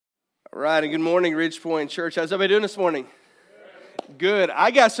All right, and good morning, Ridgepoint Church. How's everybody doing this morning? Good.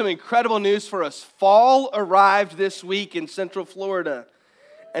 I got some incredible news for us. Fall arrived this week in Central Florida.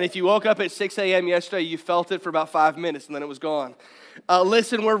 And if you woke up at 6 a.m. yesterday, you felt it for about 5 minutes, and then it was gone.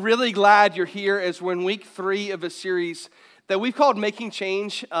 Listen, we're really glad you're here as we're in week 3 of a series that we've called Making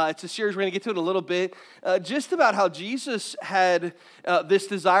Change. It's a series, we're going to get to it in a little bit, just about how Jesus had this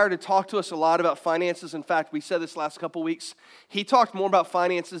desire to talk to us a lot about finances. In fact, we said this last couple weeks. He talked more about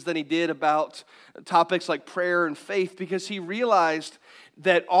finances than he did about topics like prayer and faith because he realized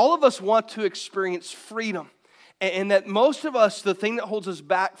that all of us want to experience freedom. And that most of us, the thing that holds us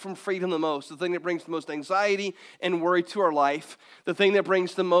back from freedom the most, the thing that brings the most anxiety and worry to our life, the thing that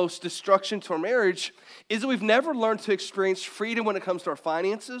brings the most destruction to our marriage, is that we've never learned to experience freedom when it comes to our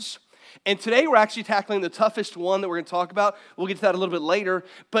finances. And today we're actually tackling the toughest one that we're going to talk about. We'll get to that a little bit later.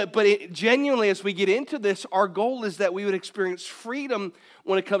 But genuinely, as we get into this, our goal is that we would experience freedom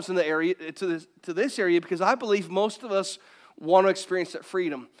when it comes to this area, because I believe most of us want to experience that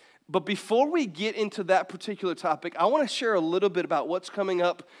freedom. But before we get into that particular topic, I want to share a little bit about what's coming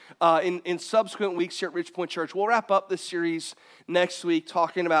up in subsequent weeks here at Ridgepoint Church. We'll wrap up this series next week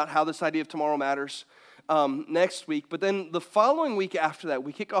talking about how this idea of tomorrow matters next week. But then the following week after that,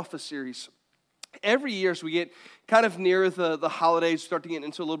 we kick off a series. Every year as we get kind of near the holidays, start to get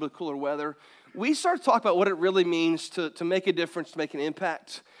into a little bit cooler weather, we start to talk about what it really means to make a difference, to make an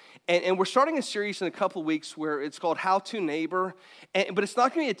impact. And we're starting a series in a couple of weeks where it's called How to Neighbor. But it's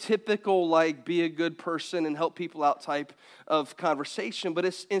not going to be a typical, like, be a good person and help people out type of conversation. But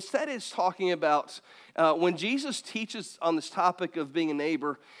instead it's talking about when Jesus teaches on this topic of being a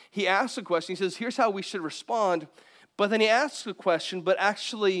neighbor, he asks a question. He says, here's how we should respond. But then he asks a question, but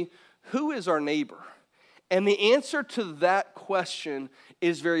actually, who is our neighbor? And the answer to that question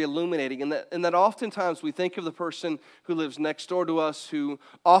is very illuminating, and that oftentimes we think of the person who lives next door to us, who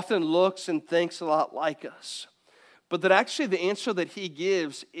often looks and thinks a lot like us. But that actually the answer that he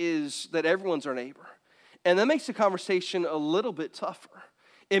gives is that everyone's our neighbor. And that makes the conversation a little bit tougher.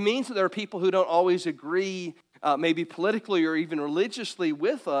 It means that there are people who don't always agree, maybe politically or even religiously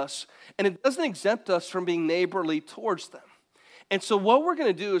with us, and it doesn't exempt us from being neighborly towards them. And so what we're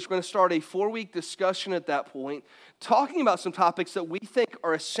going to do is we're going to start a 4-week discussion at that point, talking about some topics that we think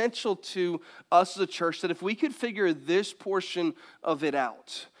are essential to us as a church, that if we could figure this portion of it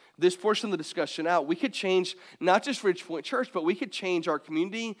out, this portion of the discussion out, we could change not just Ridgepoint Church, but we could change our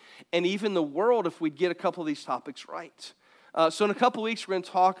community and even the world if we'd get a couple of these topics right. So in a couple of weeks, we're going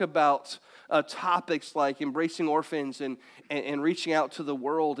to talk about topics like embracing orphans and reaching out to the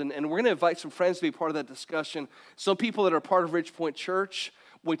world. And we're going to invite some friends to be part of that discussion. Some people that are part of Ridgepoint Church.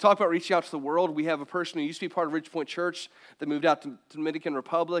 When we talk about reaching out to the world, we have a person who used to be part of Ridgepoint Church that moved out to Dominican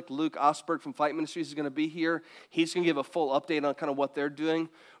Republic. Luke Osberg from Fight Ministries is going to be here. He's going to give a full update on kind of what they're doing.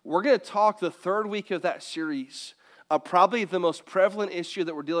 We're going to talk the 3rd week of that series. Probably the most prevalent issue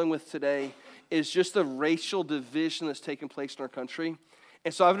that we're dealing with today is just the racial division that's taking place in our country.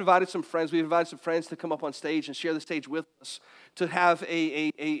 And so we've invited some friends to come up on stage and share the stage with us to have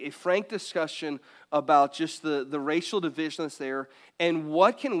a frank discussion about just the racial division that's there and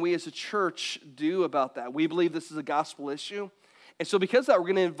what can we as a church do about that. We believe this is a gospel issue. And so because of that, we're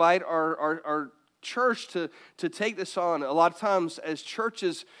going to invite our church to take this on. A lot of times as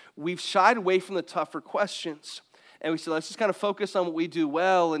churches, we've shied away from the tougher questions. And we say, let's just kind of focus on what we do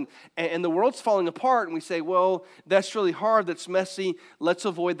well. And the world's falling apart. And we say, well, that's really hard. That's messy. Let's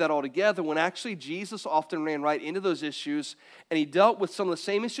avoid that altogether. When actually Jesus often ran right into those issues. And he dealt with some of the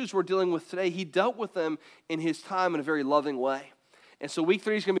same issues we're dealing with today. He dealt with them in his time in a very loving way. And so week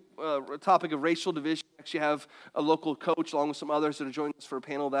 3 is going to be a topic of racial division. We actually have a local coach along with some others that are joining us for a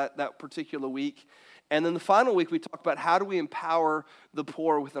panel that particular week. And then the final week, we talk about how do we empower the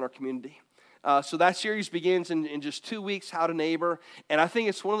poor within our community. So that series begins in just 2 weeks, How to Neighbor. And I think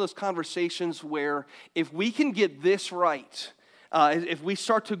it's one of those conversations where if we can get this right, if we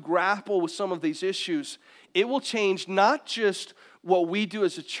start to grapple with some of these issues, it will change not just what we do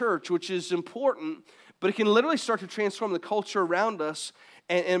as a church, which is important, but it can literally start to transform the culture around us.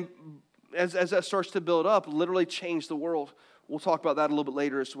 And as that starts to build up, literally change the world. We'll talk about that a little bit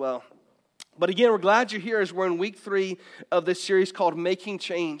later as well. But again, we're glad you're here as we're in week 3 of this series called Making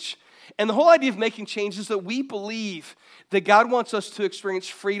Change. And the whole idea of making change is that we believe that God wants us to experience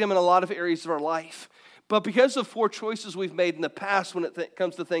freedom in a lot of areas of our life. But because of 4 choices we've made in the past when it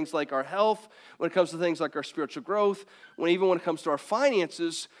comes to things like our health, when it comes to things like our spiritual growth, when it comes to our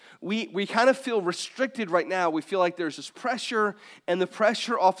finances, we kind of feel restricted right now. We feel like there's this pressure, and the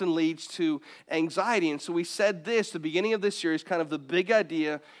pressure often leads to anxiety. And so we said the beginning of this series, kind of the big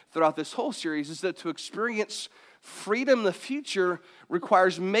idea throughout this whole series, is that to experience freedom in the future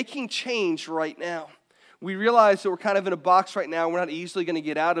requires making change right now. We realize that we're kind of in a box right now we're not easily going to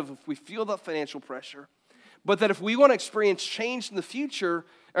get out of if we feel that financial pressure. But that if we want to experience change in the future,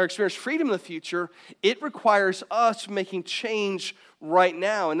 or experience freedom in the future, it requires us making change right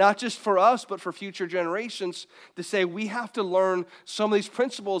now. And not just for us, but for future generations to say we have to learn some of these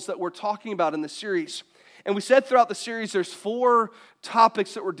principles that we're talking about in the series. And we said throughout the series there's 4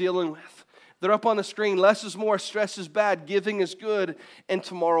 topics that we're dealing with. They're up on the screen. Less is more, stress is bad, giving is good, and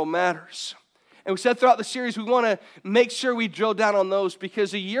tomorrow matters. And we said throughout the series we want to make sure we drill down on those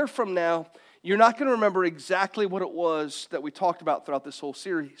because a year from now, you're not going to remember exactly what it was that we talked about throughout this whole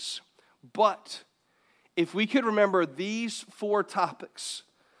series. But if we could remember these 4 topics,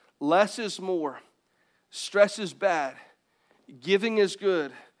 less is more, stress is bad, giving is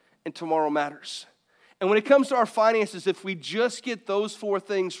good, and tomorrow matters. And when it comes to our finances, if we just get those 4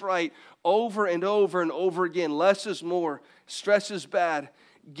 things right over and over and over again, less is more, stress is bad,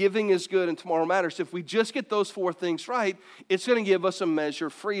 giving is good, and tomorrow matters. If we just get those 4 things right, it's going to give us a measure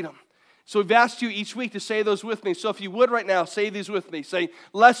of freedom. So we've asked you each week to say those with me. So if you would right now, say these with me. Say,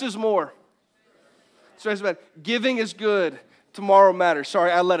 less is more. Stress is bad. Giving is good. Tomorrow matters.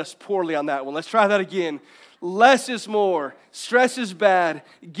 Sorry, I led us poorly on that one. Let's try that again. Less is more. Stress is bad.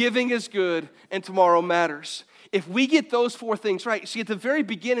 Giving is good. And tomorrow matters. If we get those 4 things right, see, at the very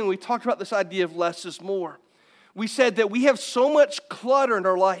beginning, we talked about this idea of less is more. We said that we have so much clutter in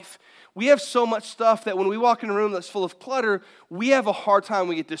our life. We have so much stuff that when we walk in a room that's full of clutter, we have a hard time.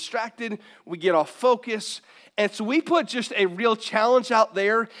 We get distracted. We get off focus. And so we put just a real challenge out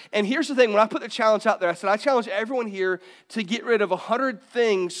there. And here's the thing. When I put the challenge out there, I said, I challenge everyone here to get rid of 100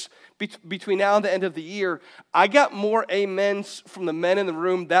 things between now and the end of the year. I got more amens from the men in the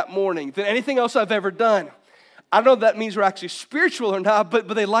room that morning than anything else I've ever done. I don't know if that means we're actually spiritual or not, but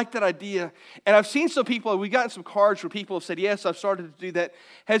they like that idea. And I've seen some people, we've gotten some cards where people have said, yes, I've started to do that.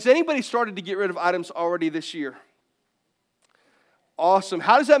 Has anybody started to get rid of items already this year? Awesome.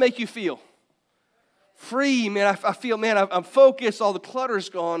 How does that make you feel? Free, man. I feel, man, I'm focused. All the clutter's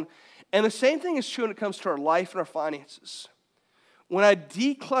gone. And the same thing is true when it comes to our life and our finances. When I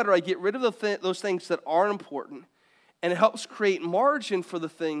declutter, I get rid of those things that aren't important, and it helps create margin for the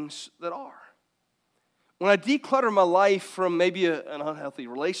things that are. When I declutter my life from maybe an unhealthy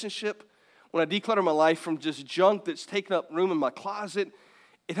relationship, when I declutter my life from just junk that's taking up room in my closet,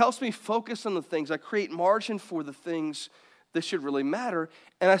 it helps me focus on the things. I create margin for the things that should really matter,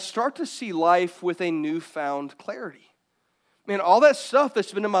 and I start to see life with a newfound clarity. Man, all that stuff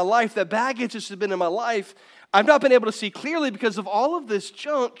that's been in my life, that baggage that's been in my life, I've not been able to see clearly because of all of this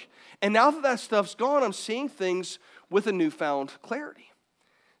junk, and now that stuff's gone, I'm seeing things with a newfound clarity.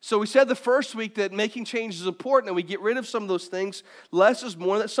 So we said the first week that making change is important and we get rid of some of those things. Less is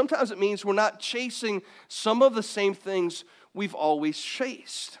more. That sometimes it means we're not chasing some of the same things we've always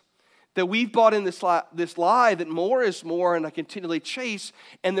chased. That we've bought in this lie that more is more and I continually chase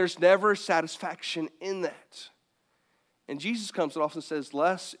and there's never satisfaction in that. And Jesus comes and often says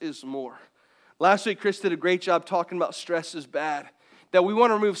less is more. Last week Chris did a great job talking about stress is bad. That we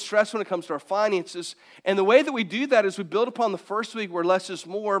want to remove stress when it comes to our finances. And the way that we do that is we build upon the first week where less is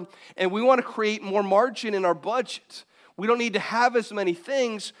more, and we want to create more margin in our budget. We don't need to have as many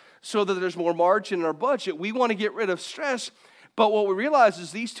things so that there's more margin in our budget. We want to get rid of stress, but what we realize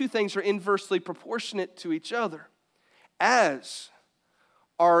is these 2 things are inversely proportionate to each other. As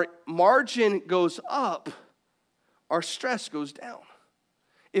our margin goes up, our stress goes down.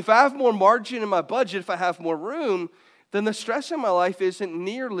 If I have more margin in my budget, if I have more room, then the stress in my life isn't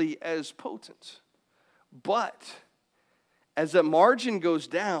nearly as potent. But as that margin goes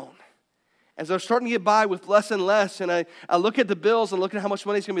down, as I'm starting to get by with less and less, and I look at the bills and look at how much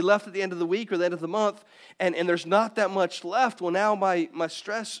money is going to be left at the end of the week or the end of the month, and there's not that much left, well, now my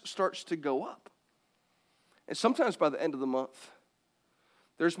stress starts to go up. And sometimes by the end of the month,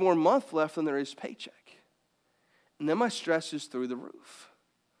 there's more month left than there is paycheck. And then my stress is through the roof.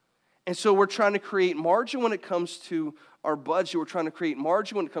 And so we're trying to create margin when it comes to our budget. We're trying to create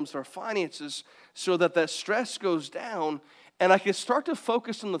margin when it comes to our finances so that stress goes down and I can start to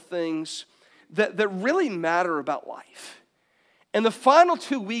focus on the things that really matter about life. And the final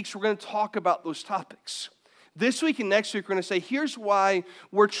 2 weeks, we're going to talk about those topics. This week and next week, we're going to say, here's why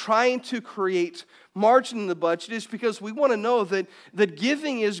we're trying to create margin in the budget is because we want to know that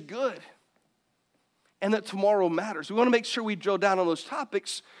giving is good. And that tomorrow matters. We want to make sure we drill down on those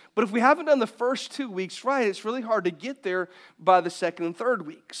topics. But if we haven't done the first 2 weeks right, it's really hard to get there by the second and third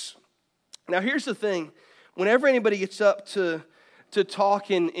weeks. Now, here's the thing. Whenever anybody gets up to to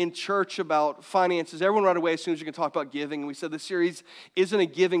talk in church about finances. Everyone right away, as soon as you can talk about giving. And we said the series isn't a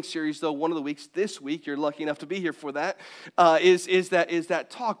giving series, though one of the weeks this week, you're lucky enough to be here for that, is that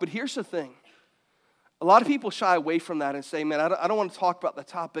talk. But here's the thing. A lot of people shy away from that and say, man, I don't want to talk about the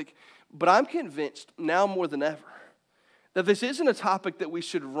topic. But I'm convinced now more than ever that this isn't a topic that we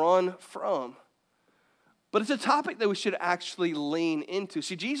should run from, but it's a topic that we should actually lean into.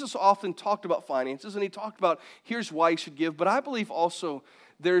 See, Jesus often talked about finances, and he talked about here's why you should give, but I believe also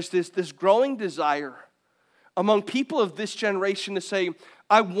there's this growing desire among people of this generation to say,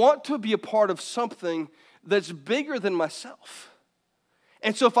 I want to be a part of something that's bigger than myself.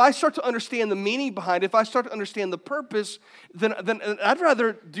 And so if I start to understand the meaning behind it, if I start to understand the purpose, then I'd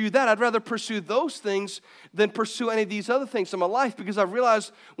rather do that. I'd rather pursue those things than pursue any of these other things in my life, because I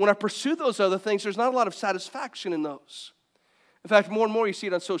realize when I pursue those other things, there's not a lot of satisfaction in those. In fact, more and more you see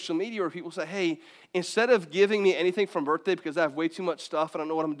it on social media where people say, hey, instead of giving me anything from birthday because I have way too much stuff and I don't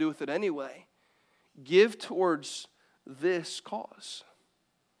know what I'm going to do with it anyway, give towards this cause.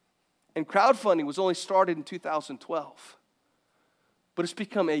 And crowdfunding was only started in 2012. But it's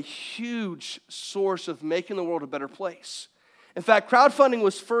become a huge source of making the world a better place. In fact, crowdfunding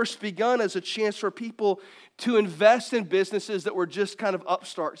was first begun as a chance for people to invest in businesses that were just kind of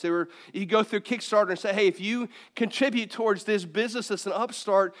upstarts. You go through Kickstarter and say, hey, if you contribute towards this business that's an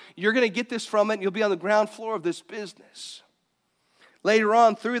upstart, you're going to get this from it, and you'll be on the ground floor of this business. Later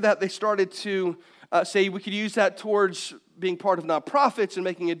on, through that, they started to say we could use that towards being part of nonprofits and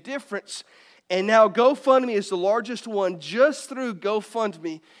making a difference. And now GoFundMe is the largest one. Just through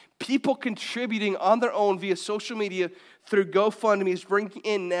GoFundMe, people contributing on their own via social media through GoFundMe is bringing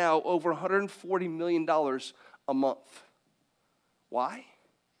in now over $140 million a month. Why?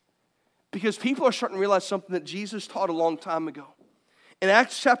 Because people are starting to realize something that Jesus taught a long time ago. In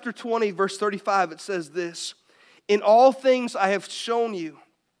Acts chapter 20, verse 35, it says this, in all things I have shown you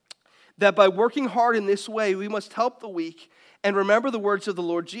that by working hard in this way, we must help the weak. And remember the words of the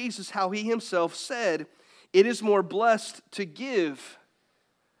Lord Jesus, how he himself said, it is more blessed to give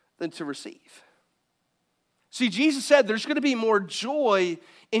than to receive. See, Jesus said there's going to be more joy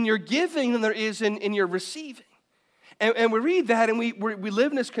in your giving than there is in your receiving. And we read that, and we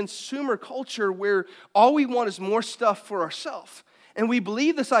live in this consumer culture where all we want is more stuff for ourselves. And we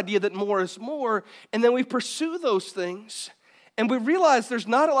believe this idea that more is more, and then we pursue those things, and we realize there's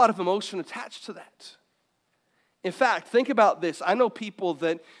not a lot of emotion attached to that. In fact, think about this. I know people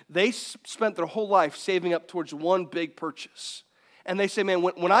that they spent their whole life saving up towards one big purchase. And they say, man,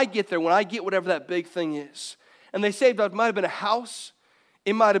 when I get there, when I get whatever that big thing is, and they saved up, it might have been a house,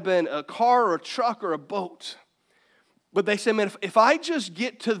 it might have been a car or a truck or a boat. But they say, man, if I just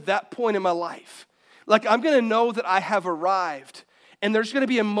get to that point in my life, like I'm going to know that I have arrived, and there's going to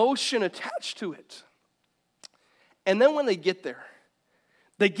be emotion attached to it. And then when they get there,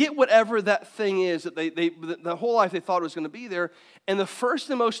 they get whatever that thing is that the whole life they thought was going to be there, and the first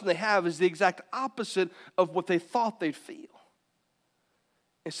emotion they have is the exact opposite of what they thought they'd feel.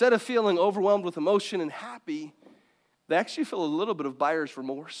 Instead of feeling overwhelmed with emotion and happy, they actually feel a little bit of buyer's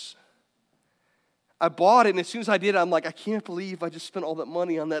remorse. I bought it, and as soon as I did, I'm like, I can't believe I just spent all that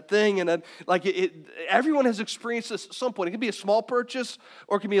money on that thing. And everyone has experienced this at some point. It can be a small purchase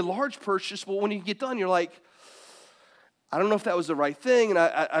or it can be a large purchase, but when you get done, you're like, I don't know if that was the right thing, and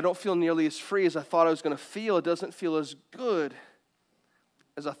I don't feel nearly as free as I thought I was going to feel. It doesn't feel as good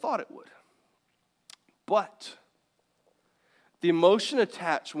as I thought it would. But the emotion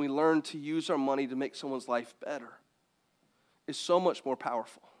attached when we learn to use our money to make someone's life better is so much more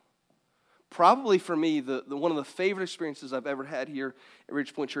powerful. Probably for me, the one of the favorite experiences I've ever had here at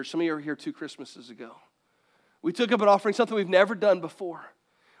Ridge Point Church. Some of you were here 2 Christmases ago. We took up an offering, something we've never done before.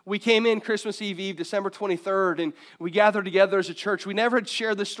 We came in Christmas Eve, December 23rd, and we gathered together as a church. We never had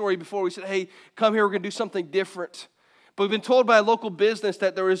shared this story before. We said, hey, come here, we're going to do something different. But we've been told by a local business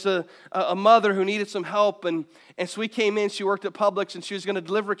that there was a mother who needed some help, and so we came in. She worked at Publix, and she was going to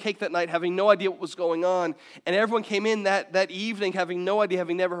deliver a cake that night, having no idea what was going on. And everyone came in that evening having no idea,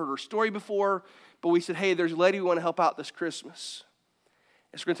 having never heard her story before. But we said, hey, there's a lady we want to help out this Christmas.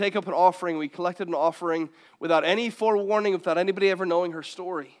 And so we're going to take up an offering. We collected an offering without any forewarning, without anybody ever knowing her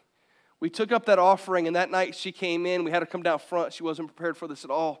story. We took up that offering, and that night she came in. We had her come down front. She wasn't prepared for this at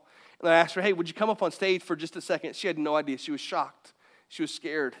all. And I asked her, hey, would you come up on stage for just a second? She had no idea. She was shocked. She was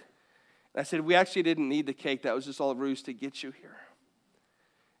scared. And I said, we actually didn't need the cake. That was just all a ruse to get you here.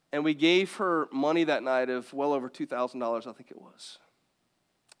 And we gave her money that night of well over $2,000, I think it was.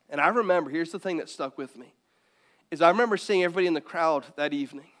 And I remember, here's the thing that stuck with me, is I remember seeing everybody in the crowd that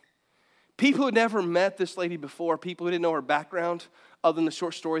evening. People who had never met this lady before, people who didn't know her background other than the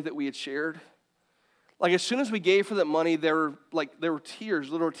short story that we had shared. Like as soon as we gave her that money, there were tears,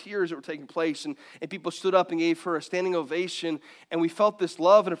 little tears that were taking place, and people stood up and gave her a standing ovation, and we felt this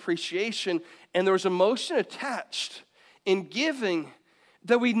love and appreciation, and there was emotion attached in giving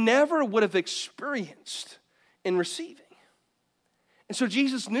that we never would have experienced in receiving. And so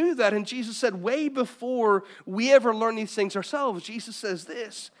Jesus knew that, and Jesus said way before we ever learn these things ourselves, Jesus says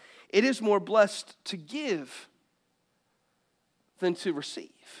this: it is more blessed to give than to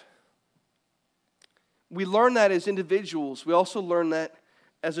receive. We learn that as individuals. We also learn that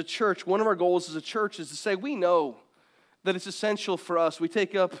as a church. One of our goals as a church is to say we know that it's essential for us. We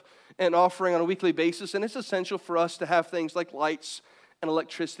take up an offering on a weekly basis, and it's essential for us to have things like lights and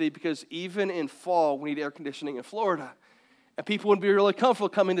electricity, because even in fall, we need air conditioning in Florida. And people wouldn't be really comfortable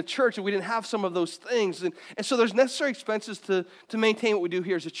coming to church if we didn't have some of those things. And so there's necessary expenses to maintain what we do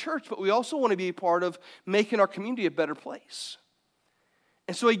here as a church, but we also want to be a part of making our community a better place.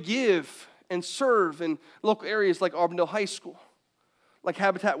 And so we give and serve in local areas like Auburndale High School, like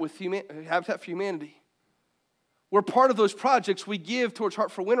Habitat for Humanity. We're part of those projects. We give towards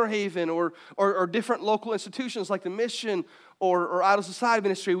Heart for Winter Haven or different local institutions like the Mission or Idle Society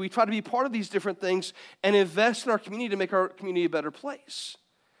Ministry. We try to be part of these different things and invest in our community to make our community a better place.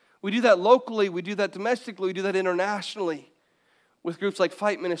 We do that locally. We do that domestically. We do that internationally with groups like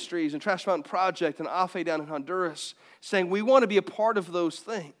Fight Ministries and Trash Mountain Project and AFE down in Honduras, saying we want to be a part of those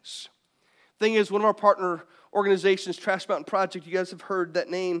things. Thing is, one of our partner organizations, Trash Mountain Project, you guys have heard that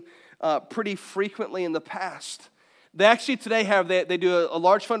name pretty frequently in the past. They actually today they do a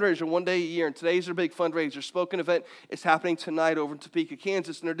large fundraiser one day a year, and today's their big fundraiser. Spoken event is happening tonight over in Topeka,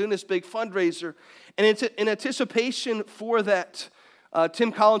 Kansas, and they're doing this big fundraiser. And it's in anticipation for that,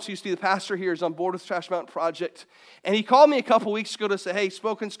 Tim Collins, who used to be the pastor here, is on board with Trash Mountain Project. And he called me a couple weeks ago to say, hey,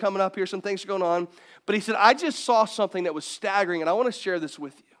 Spoken's coming up here, some things are going on. But he said, I just saw something that was staggering, and I want to share this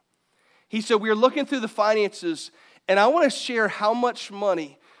with you. He said, we are looking through the finances, and I want to share how much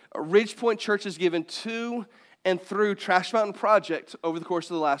money Ridge Point Church has given to and through Trash Mountain Project over the course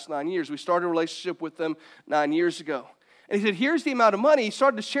of the last 9 years. We started a relationship with them 9 years ago. And he said, here's the amount of money. He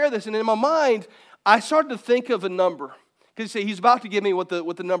started to share this, and in my mind, I started to think of a number. Because he's about to give me what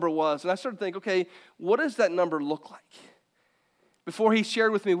the number was. And I started to think, okay, what does that number look like? Before he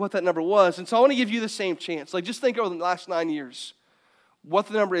shared with me what that number was. And so I want to give you the same chance. Like, just think over the last 9 years. What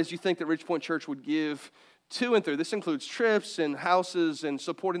the number is you think that Ridge Point Church would give to and through. This includes trips and houses and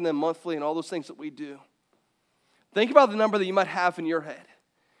supporting them monthly and all those things that we do. Think about the number that you might have in your head.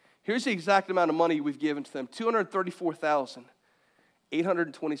 Here's the exact amount of money we've given to them,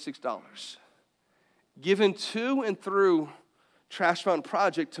 $234,826. Given to and through Trash Mountain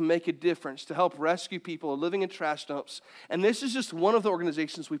Project to make a difference, to help rescue people living in trash dumps. And this is just one of the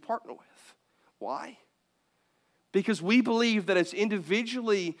organizations we partner with. Why? Because we believe that as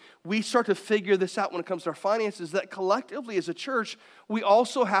individually we start to figure this out when it comes to our finances, that collectively as a church, we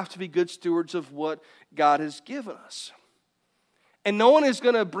also have to be good stewards of what God has given us. And no one is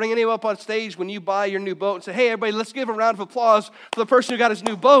going to bring anyone up on stage when you buy your new boat and say, hey, everybody, let's give a round of applause for the person who got his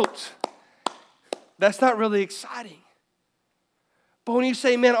new boat. That's not really exciting. But when you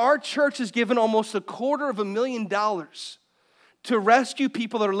say, man, our church has given almost $250,000 to rescue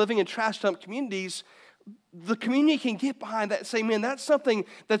people that are living in trash dump communities, the community can get behind that and say, man, that's something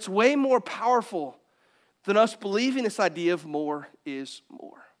that's way more powerful than us believing this idea of more is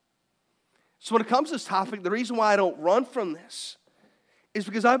more. So when it comes to this topic, the reason why I don't run from this is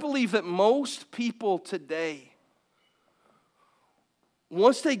because I believe that most people today,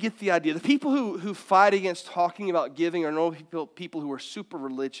 once they get the idea, the people who fight against talking about giving are normally people who are super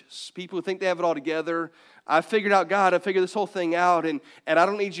religious, people who think they have it all together. I figured out God, I figured this whole thing out, and I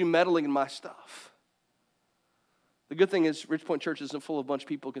don't need you meddling in my stuff. The good thing is Ridge Point Church isn't full of a bunch of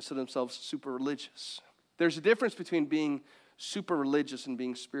people who consider themselves super religious. There's a difference between being super religious and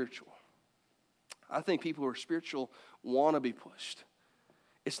being spiritual. I think people who are spiritual want to be pushed.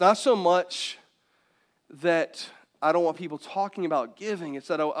 It's not so much that I don't want people talking about giving. It's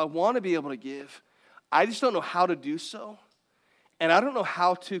that I want to be able to give. I just don't know how to do so. And I don't know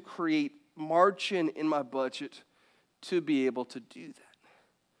how to create margin in my budget to be able to do that.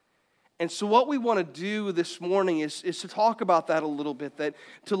 And so what we want to do this morning is to talk about that a little bit,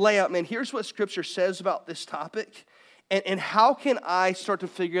 to lay out, man, here's what Scripture says about this topic, and how can I start to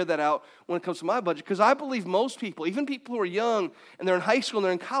figure that out when it comes to my budget? Because I believe most people, even people who are young and they're in high school and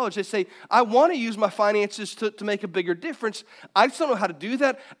they're in college, they say, I want to use my finances to make a bigger difference. I just don't know how to do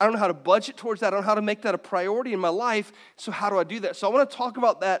that. I don't know how to budget towards that. I don't know how to make that a priority in my life. So how do I do that? So I want to talk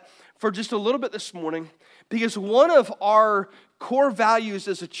about that for just a little bit this morning, because one of our core values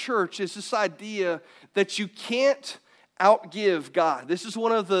as a church is this idea that you can't outgive God. This is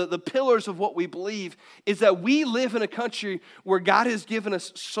one of the pillars of what we believe, is that we live in a country where God has given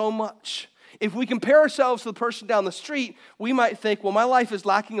us so much. If we compare ourselves to the person down the street, we might think, well, my life is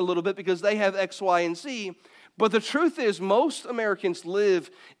lacking a little bit because they have X, Y, and Z. But the truth is, most Americans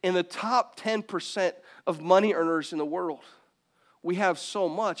live in the top 10% of money earners in the world. We have so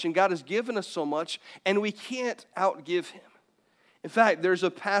much, and God has given us so much, and we can't outgive Him. In fact, there's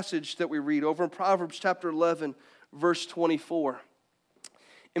a passage that we read over in Proverbs chapter 11, verse 24.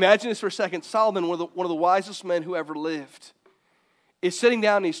 Imagine this for a second. Solomon, one of the wisest men who ever lived, is sitting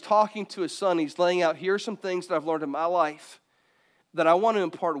down and he's talking to his son. He's laying out, here are some things that I've learned in my life that I want to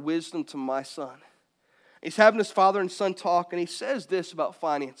impart wisdom to my son. He's having his father and son talk, and he says this about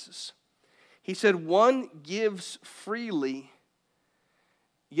finances. He said, one gives freely,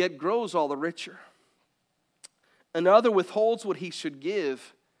 yet grows all the richer. Another withholds what he should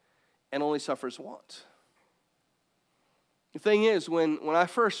give and only suffers want. The thing is, when I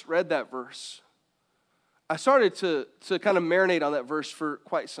first read that verse, I started to kind of marinate on that verse for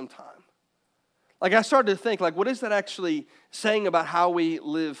quite some time. Like, I started to think, like, what is that actually saying about how we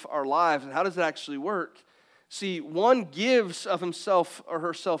live our lives, and how does it actually work? See, one gives of himself or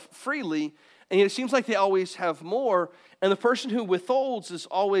herself freely, and yet it seems like they always have more, and the person who withholds is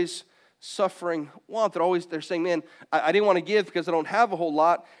always suffering want. They're saying, man, I didn't want to give because I don't have a whole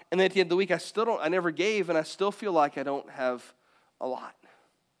lot, and then at the end of the week, I never gave, and I still feel like I don't have a lot.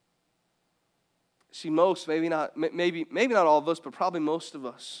 See, maybe not all of us, but probably most of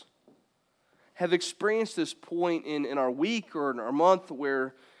us have experienced this point in our week or in our month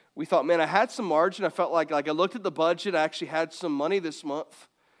where we thought, man, I had some margin. I felt like I looked at the budget. I actually had some money this month.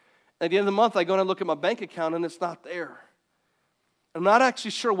 At the end of the month, I go and I look at my bank account, and it's not there. I'm not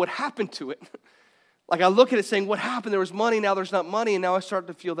actually sure what happened to it. Like, I look at it saying, what happened? There was money, now there's not money, and now I start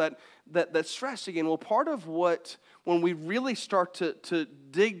to feel that stress again. Well, part of what, when we really start to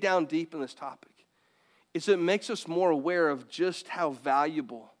dig down deep in this topic, is it makes us more aware of just how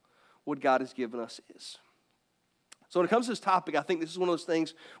valuable what God has given us is. So when it comes to this topic, I think this is one of those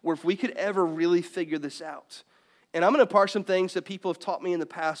things where if we could ever really figure this out, and I'm going to impart some things that people have taught me in the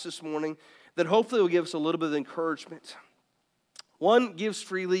past this morning that hopefully will give us a little bit of encouragement. One gives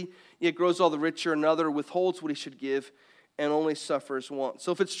freely, yet grows all the richer. Another withholds what he should give and only suffers want.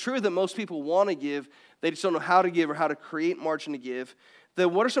 So if it's true that most people want to give, they just don't know how to give or how to create margin to give,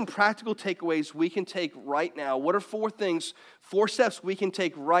 then what are some practical takeaways we can take right now? What are 4 steps we can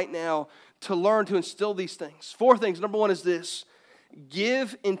take right now to learn to instill these things? 4 things. Number 1 is this: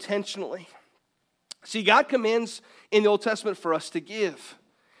 give intentionally. See, God commands in the Old Testament for us to give.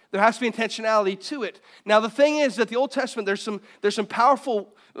 There has to be intentionality to it. Now, the thing is that the Old Testament, there's some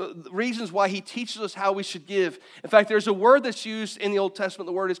powerful reasons why He teaches us how we should give. In fact, there's a word that's used in the Old Testament.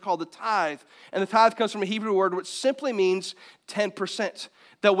 The word is called the tithe. And the tithe comes from a Hebrew word which simply means 10%.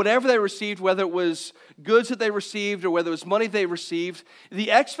 That whatever they received, whether it was goods that they received or whether it was money they received,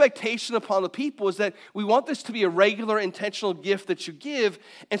 the expectation upon the people is that we want this to be a regular, intentional gift that you give.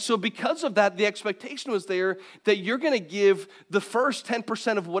 And so because of that, the expectation was there that you're going to give the first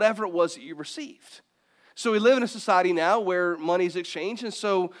 10% of whatever it was that you received. So we live in a society now where money is exchanged. And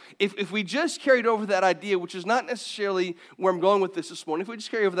so if we just carried over that idea, which is not necessarily where I'm going with this morning, if we just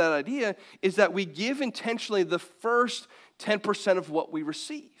carry over that idea, is that we give intentionally the first 10% of what we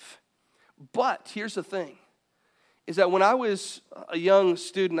receive. But here's the thing, is that when I was a young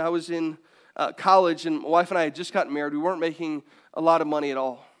student, I was in college, and my wife and I had just gotten married. We weren't making a lot of money at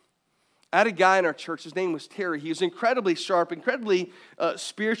all. I had a guy in our church. His name was Terry. He was incredibly sharp, incredibly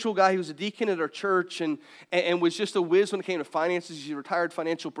spiritual guy. He was a deacon at our church and was just a whiz when it came to finances. He's a retired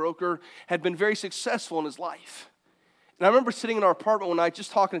financial broker, had been very successful in his life. And I remember sitting in our apartment one night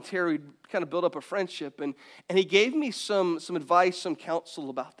just talking to Terry, kind of build up a friendship, and he gave me some advice, some counsel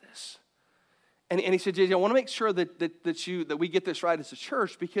about this. And he said, JJ, I want to make sure that we get this right as a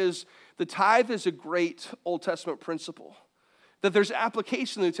church, because the tithe is a great Old Testament principle. That there's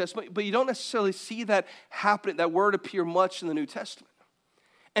application in the New Testament, but you don't necessarily see that happen, that word appear much in the New Testament.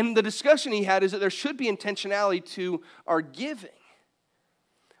 And the discussion he had is that there should be intentionality to our giving.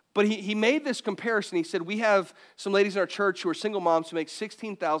 But he made this comparison. He said, we have some ladies in our church who are single moms who make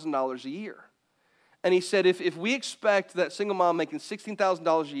 $16,000 a year. And he said, if we expect that single mom making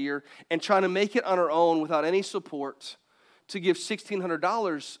 $16,000 a year and trying to make it on her own without any support to give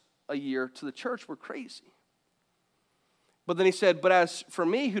 $1,600 a year to the church, we're crazy. But then he said, but as for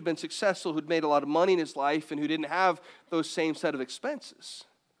me, who'd been successful, who'd made a lot of money in his life, and who didn't have those same set of expenses,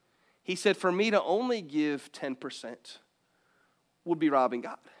 he said, for me to only give 10% would be robbing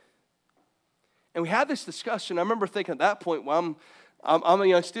God. And we had this discussion. I remember thinking at that point, well, I'm a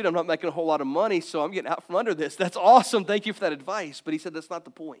young student. I'm not making a whole lot of money, so I'm getting out from under this. That's awesome. Thank you for that advice. But he said that's not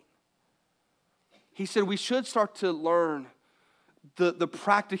the point. He said we should start to learn the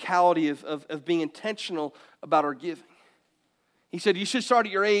practicality of being intentional about our giving. He said you should start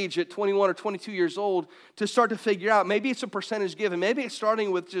at your age at 21 or 22 years old to start to figure out, maybe it's a percentage given. Maybe it's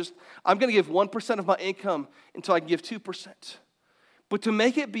starting with just, I'm going to give 1% of my income until I can give 2%. But to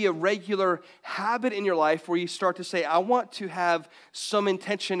make it be a regular habit in your life where you start to say, I want to have some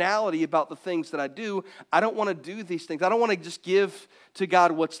intentionality about the things that I do. I don't want to do these things. I don't want to just give to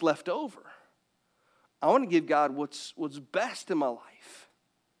God what's left over. I want to give God what's best in my life.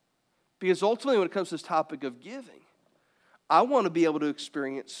 Because ultimately when it comes to this topic of giving, I want to be able to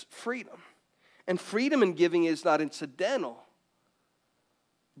experience freedom. And freedom in giving is not incidental,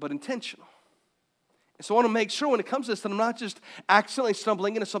 but intentional. And so I want to make sure when it comes to this that I'm not just accidentally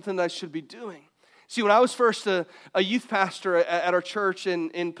stumbling into something that I should be doing. See, when I was first a youth pastor at our church in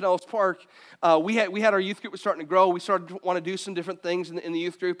Pinellas Park, we had our youth group was starting to grow. We started to want to do some different things in the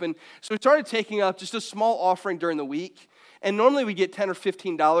youth group. And so we started taking up just a small offering during the week. And normally we get $10 or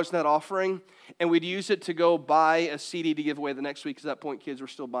 $15 in that offering, and we'd use it to go buy a CD to give away the next week, because at that point kids were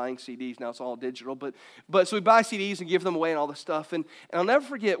still buying CDs. Now it's all digital. But so we buy CDs and give them away and all this stuff. And I'll never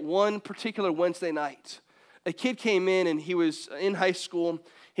forget one particular Wednesday night. A kid came in, and he was in high school.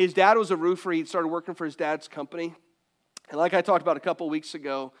 His dad was a roofer. He'd started working for his dad's company. And like I talked about a couple weeks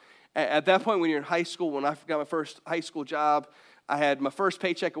ago, at that point when you're in high school, when I got my first high school job, I had my first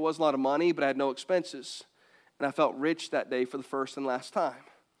paycheck. It wasn't a lot of money, but I had no expenses. And I felt rich that day for the first and last time.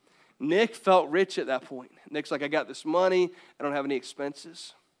 Nick felt rich at that point. Nick's like, I got this money. I don't have any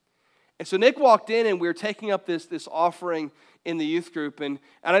expenses. And so Nick walked in, and we were taking up this offering in the youth group. And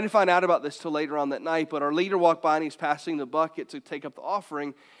I didn't find out about this till later on that night. But our leader walked by, and he's passing the bucket to take up the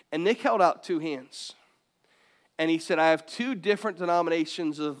offering. And Nick held out two hands. And he said, I have two different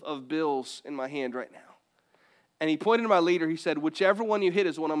denominations of bills in my hand right now. And he pointed to my leader. He said, whichever one you hit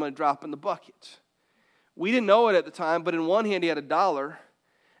is one I'm going to drop in the bucket. We didn't know it at the time, but in one hand he had $1.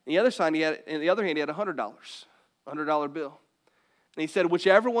 In the other hand he had $100, $100 bill. And he said,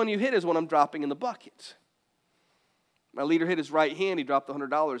 whichever one you hit is one I'm dropping in the bucket. My leader hit his right hand. He dropped the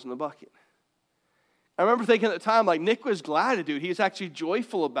 $100 in the bucket. I remember thinking at the time, like, Nick was glad to do it. He was actually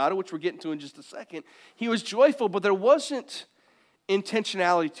joyful about it, which we're getting to in just a second. He was joyful, but there wasn't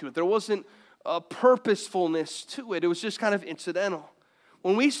intentionality to it. There wasn't a purposefulness to it. It was just kind of incidental.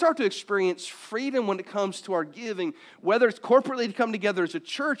 When we start to experience freedom when it comes to our giving, whether it's corporately to come together as a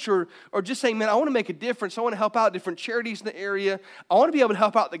church or just saying, man, I want to make a difference. I want to help out different charities in the area. I want to be able to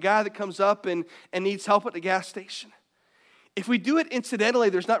help out the guy that comes up and needs help at the gas station. If we do it incidentally,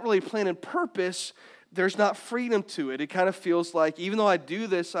 there's not really a plan and purpose. There's not freedom to it. It kind of feels like, even though I do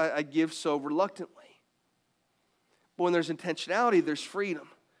this, I give so reluctantly. But when there's intentionality, there's freedom.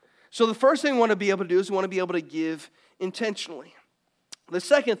 So the first thing we want to be able to do is we want to be able to give intentionally. The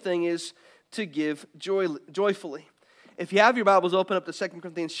second thing is to give joyfully. If you have your Bibles, open up to 2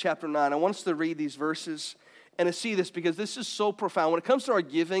 Corinthians chapter 9. I want us to read these verses and to see this because this is so profound. When it comes to our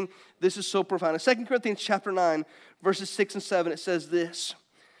giving, this is so profound. In 2 Corinthians chapter 9, verses 6 and 7, it says this.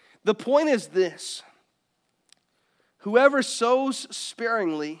 The point is this. Whoever sows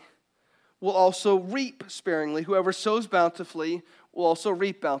sparingly will also reap sparingly. Whoever sows bountifully will also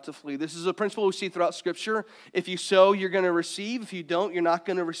reap bountifully. This is a principle we see throughout Scripture. If you sow, you're going to receive. If you don't, you're not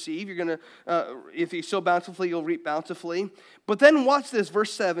going to receive. If you sow bountifully, you'll reap bountifully. But then watch this.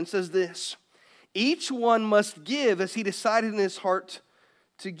 Verse 7 says this. Each one must give as he decided in his heart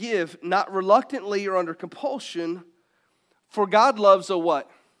to give, not reluctantly or under compulsion, for God loves a what?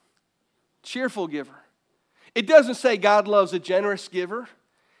 Cheerful giver. It doesn't say God loves a generous giver.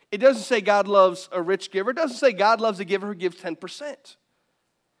 It doesn't say God loves a rich giver. It doesn't say God loves a giver who gives 10%.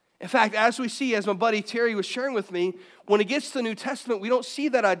 In fact, as we see, as my buddy Terry was sharing with me, when it gets to the New Testament, we don't see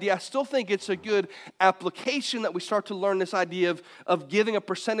that idea. I still think it's a good application that we start to learn this idea of giving a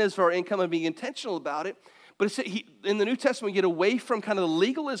percentage of our income and being intentional about it. But in the New Testament, we get away from kind of the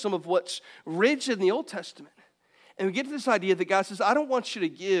legalism of what's rigid in the Old Testament. And we get to this idea that God says, I don't want you to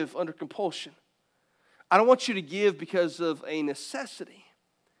give under compulsion. I don't want you to give because of a necessity.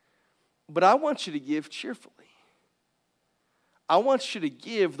 But I want you to give cheerfully. I want you to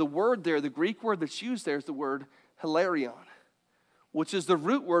give, the word there, the Greek word that's used there is the word hilarion, which is the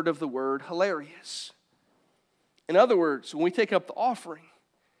root word of the word hilarious. In other words, when we take up the offering,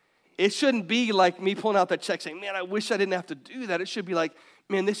 it shouldn't be like me pulling out that check saying, man, I wish I didn't have to do that. It should be like,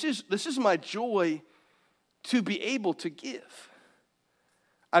 man, this is my joy to be able to give.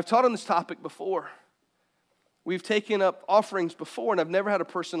 I've taught on this topic before. We've taken up offerings before, and I've never had a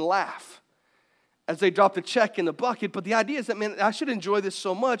person laugh as they drop the check in the bucket. But the idea is that, man, I should enjoy this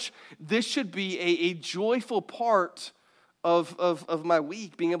so much. This should be a joyful part of my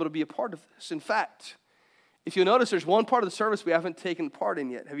week, being able to be a part of this. In fact, if you'll notice, there's one part of the service we haven't taken part in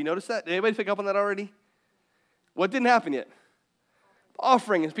yet. Have you noticed that? Did anybody pick up on that already? What didn't happen yet?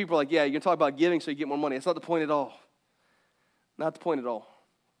 Offering, and people are like, yeah, you're going to talk about giving so you get more money. That's not the point at all. Not the point at all.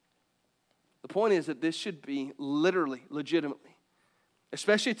 The point is that this should be literally, legitimately,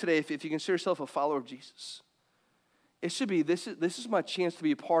 especially today, if you consider yourself a follower of Jesus, it should be, this is my chance to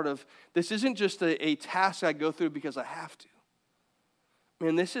be a part of. This isn't just a task I go through because I have to.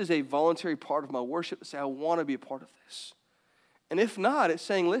 Man, this is a voluntary part of my worship to say, I want to be a part of this. And if not, it's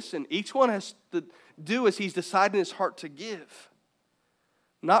saying, listen, each one has to do as he's decided in his heart to give,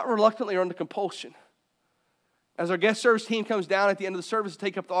 not reluctantly or under compulsion. As our guest service team comes down at the end of the service to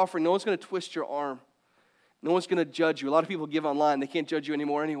take up the offering, no one's going to twist your arm. No one's going to judge you. A lot of people give online. They can't judge you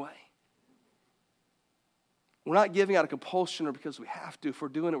anymore anyway. We're not giving out of compulsion or because we have to. If we're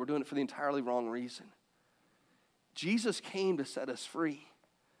doing it for the entirely wrong reason. Jesus came to set us free.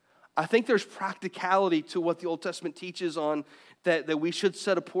 I think there's practicality to what the Old Testament teaches on that we should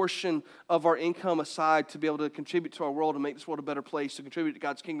set a portion of our income aside to be able to contribute to our world and make this world a better place, to contribute to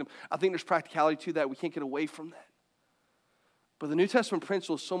God's kingdom. I think there's practicality to that. We can't get away from that. But the New Testament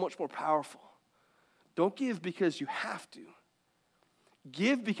principle is so much more powerful. Don't give because you have to.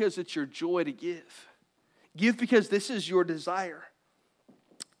 Give because it's your joy to give. Give because this is your desire.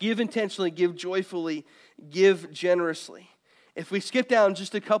 Give intentionally, give joyfully, give generously. If we skip down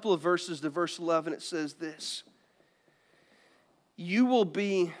just a couple of verses to verse 11, it says this: you will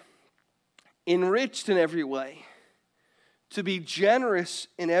be enriched in every way, to be generous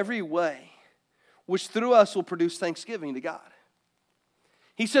in every way, which through us will produce thanksgiving to God.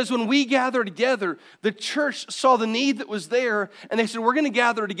 He says when we gather together, the church saw the need that was there, and they said, we're going to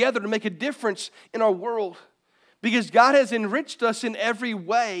gather together to make a difference in our world because God has enriched us in every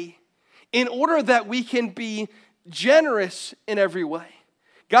way in order that we can be generous in every way.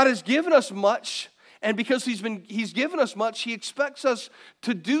 God has given us much, and because He's given us much, He expects us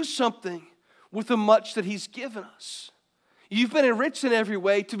to do something with the much that He's given us. You've been enriched in every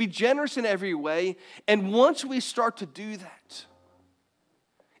way, to be generous in every way, and once we start to do that,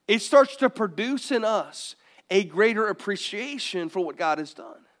 it starts to produce in us a greater appreciation for what God has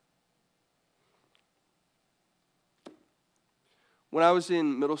done. When I was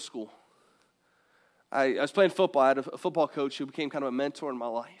in middle school, I was playing football. I had a football coach who became kind of a mentor in my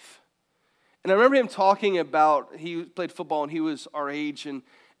life. And I remember him talking about, he played football and he was our age, and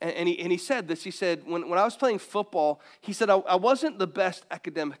he said this. He said, when I was playing football, he said, I wasn't the best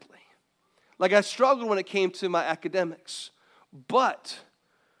academically. Like I struggled when it came to my academics. But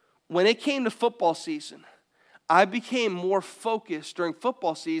when it came to football season, I became more focused during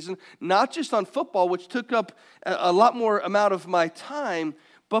football season, not just on football, which took up a lot more amount of my time,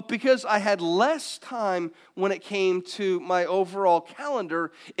 but because I had less time when it came to my overall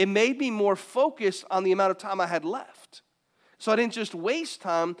calendar, it made me more focused on the amount of time I had left. So I didn't just waste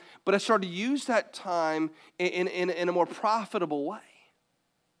time, but I started to use that time in a more profitable way.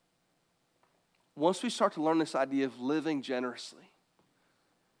 Once we start to learn this idea of living generously,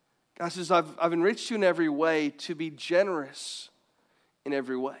 God says, I've enriched you in every way to be generous in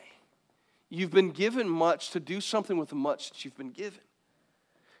every way. You've been given much to do something with the much that you've been given.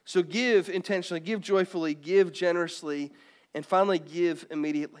 So give intentionally, give joyfully, give generously, and finally give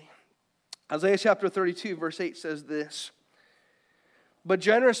immediately. Isaiah chapter 32, verse 8 says this: but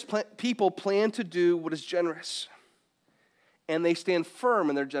generous people plan to do what is generous, and they stand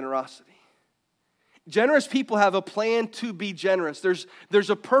firm in their generosity. Generous people have a plan to be generous. There's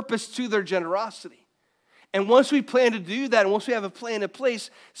a purpose to their generosity. And once we plan to do that, and once we have a plan in place,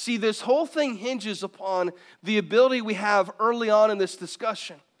 see, this whole thing hinges upon the ability we have early on in this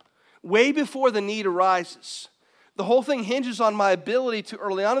discussion, way before the need arises. The whole thing hinges on my ability to,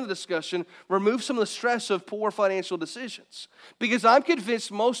 early on in the discussion, remove some of the stress of poor financial decisions. Because I'm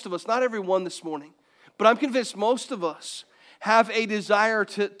convinced most of us, not everyone this morning, but I'm convinced most of us have a desire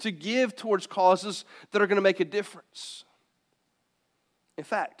to give towards causes that are going to make a difference. In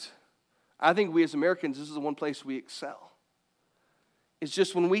fact, I think we as Americans, this is the one place we excel. It's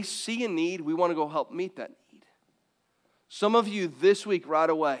just when we see a need, we want to go help meet that need. Some of you this week right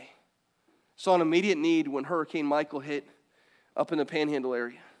away saw an immediate need when Hurricane Michael hit up in the Panhandle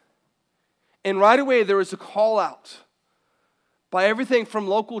area. And right away there was a call out by everything from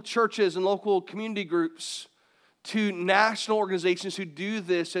local churches and local community groups to national organizations who do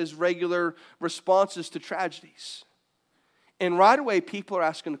this as regular responses to tragedies. And right away, people are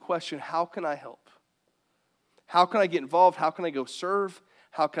asking the question, how can I help? How can I get involved? How can I go serve?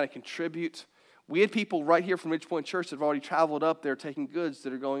 How can I contribute? We had people right here from Ridgepoint Church that have already traveled up there taking goods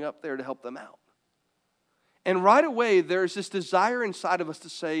that are going up there to help them out. And right away, there's this desire inside of us to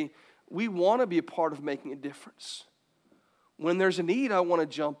say, we want to be a part of making a difference. When there's a need, I want to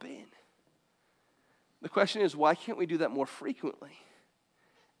jump in. The question is, why can't we do that more frequently?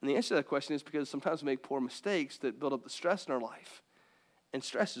 And the answer to that question is because sometimes we make poor mistakes that build up the stress in our life. And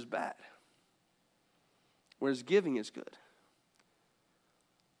stress is bad, whereas giving is good.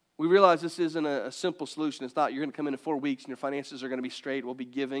 We realize this isn't a simple solution. It's not you're going to come in 4 weeks and your finances are going to be straight. We'll be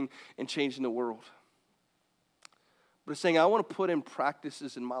giving and changing the world. But it's saying I want to put in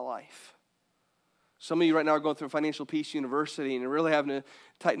practices in my life. Some of you right now are going through Financial Peace University and you're really having to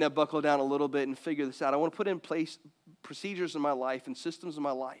tighten that buckle down a little bit and figure this out. I want to put in place procedures in my life and systems in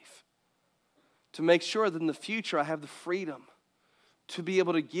my life to make sure that in the future I have the freedom to be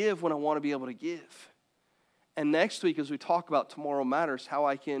able to give when I want to be able to give. And next week, as we talk about Tomorrow Matters, how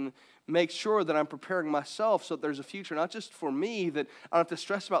I can make sure that I'm preparing myself so that there's a future, not just for me, that I don't have to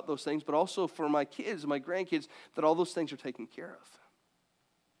stress about those things, but also for my kids and my grandkids, that all those things are taken care of.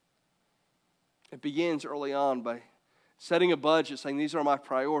 It begins early on by setting a budget, saying these are my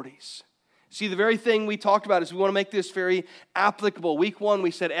priorities. See, the very thing we talked about is we want to make this very applicable. Week 1,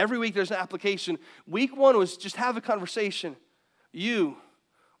 we said every week there's an application. Week 1 was just have a conversation. You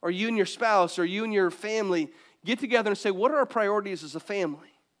and your spouse, or you and your family, get together and say, what are our priorities as a family?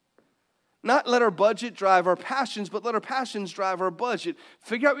 Not let our budget drive our passions, but let our passions drive our budget.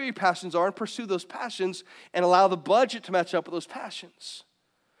 Figure out what your passions are and pursue those passions and allow the budget to match up with those passions.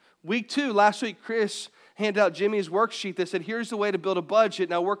 Week 2, last week, Chris handed out Jimmy's worksheet that said, here's the way to build a budget.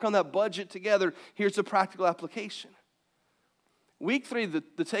 Now work on that budget together. Here's the practical application. Week 3, the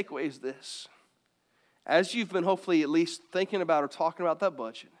takeaway is this. As you've been hopefully at least thinking about or talking about that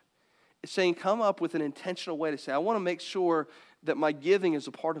budget, it's saying come up with an intentional way to say, I want to make sure that my giving is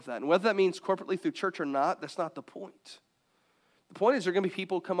a part of that. And whether that means corporately through church or not, that's not the point. The point is there are going to be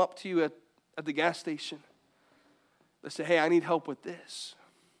people who come up to you at the gas station that say, hey, I need help with this.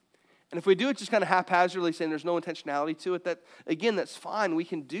 And if we do it just kind of haphazardly, saying there's no intentionality to it, that's fine. We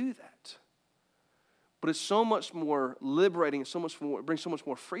can do that. But it's so much more liberating, it brings so much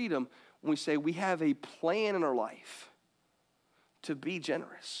more freedom when we say we have a plan in our life to be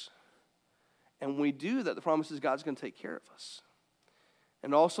generous. And when we do that, the promise is God's going to take care of us.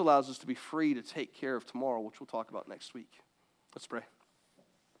 And it also allows us to be free to take care of tomorrow, which we'll talk about next week. Let's pray.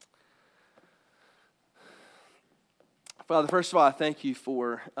 Father, first of all, I thank you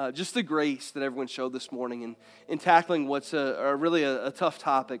for just the grace that everyone showed this morning in tackling what's really a tough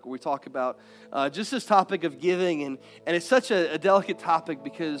topic. Where we talk about just this topic of giving, and it's such a delicate topic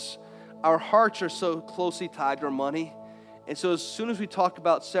because our hearts are so closely tied to our money. And so as soon as we talk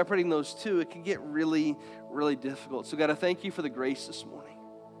about separating those two, it can get really, really difficult. So God, I thank you for the grace this morning.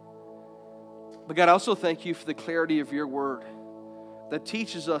 But God, I also thank you for the clarity of your word that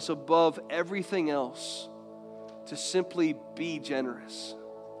teaches us above everything else to simply be generous.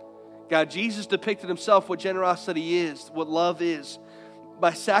 God, Jesus depicted himself what generosity is, what love is,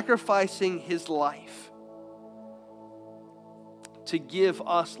 by sacrificing his life to give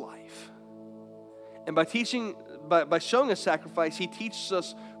us life. And by showing us sacrifice, he teaches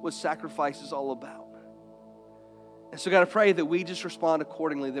us what sacrifice is all about. And so God, I pray that we just respond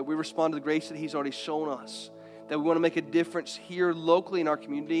accordingly, that we respond to the grace that he's already shown us, that we want to make a difference here locally in our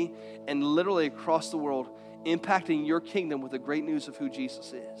community and literally across the world, impacting your kingdom with the great news of who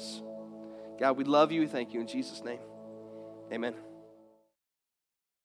Jesus is. God, we love you. We thank you in Jesus' name. Amen.